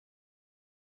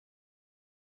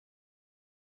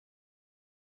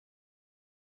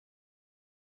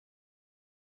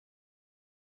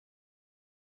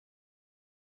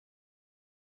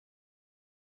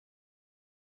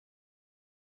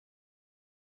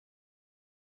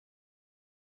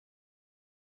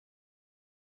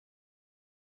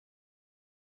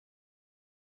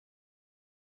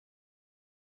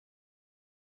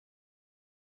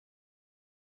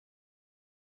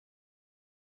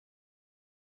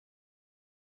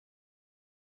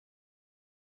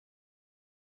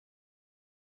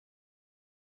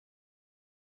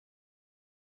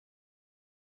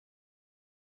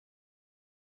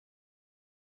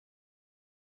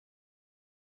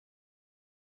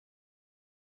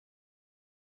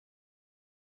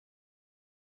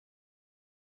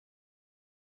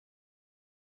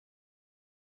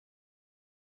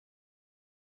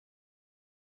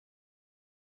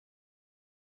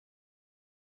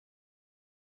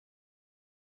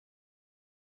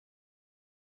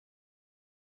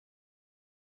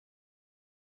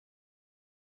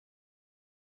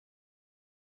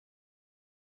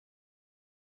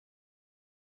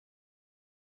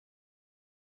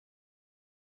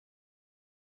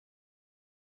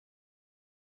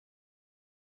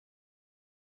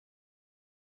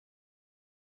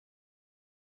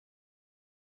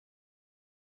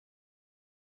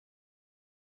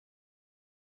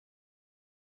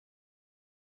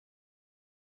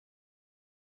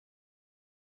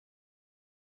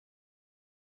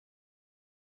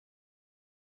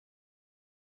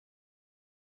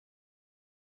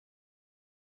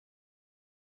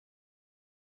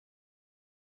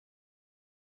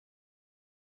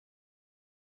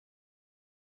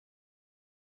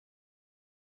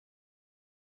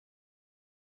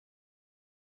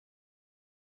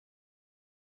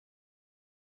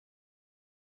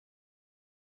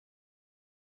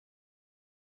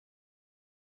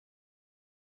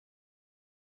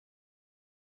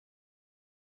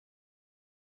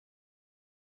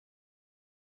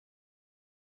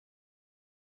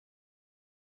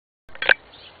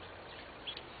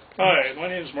Hi, my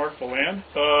name is Mark Valand.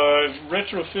 I've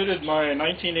retrofitted my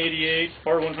 1988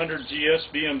 R100 GS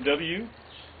BMW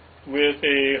with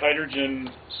a hydrogen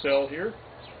cell here,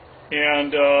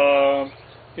 and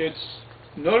it's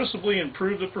noticeably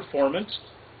improved the performance.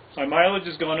 My mileage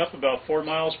has gone up about 4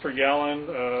 miles per gallon.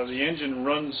 The engine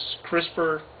runs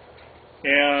crisper,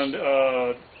 and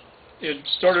it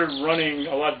started running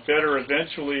a lot better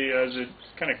eventually as it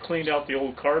kind of cleaned out the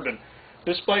old carbon.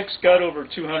 This bike's got over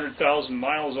 200,000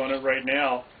 miles on it right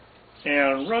now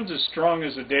and runs as strong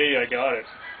as the day I got it.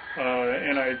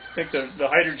 And I think that the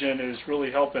hydrogen is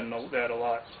really helping that a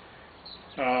lot.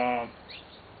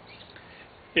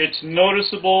 It's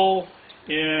noticeable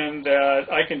in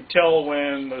that I can tell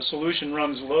when the solution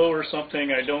runs low or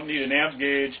something. I don't need an amp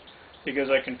gauge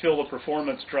because I can feel the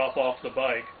performance drop off the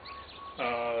bike.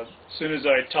 As soon as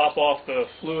I top off the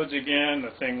fluids again,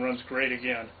 the thing runs great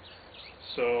again.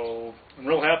 So I'm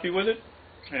real happy with it,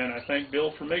 and I thank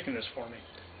Bill for making this for me.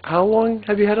 How long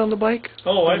have you had on the bike?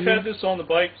 Oh, I've had this on the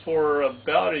bike for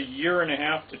about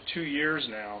 1.5 to 2 years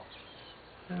now.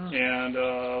 Yeah. And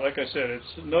like I said, it's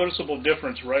a noticeable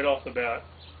difference right off the bat.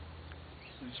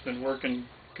 It's been working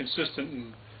consistent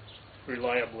and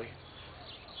reliably.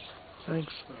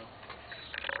 Thanks. So.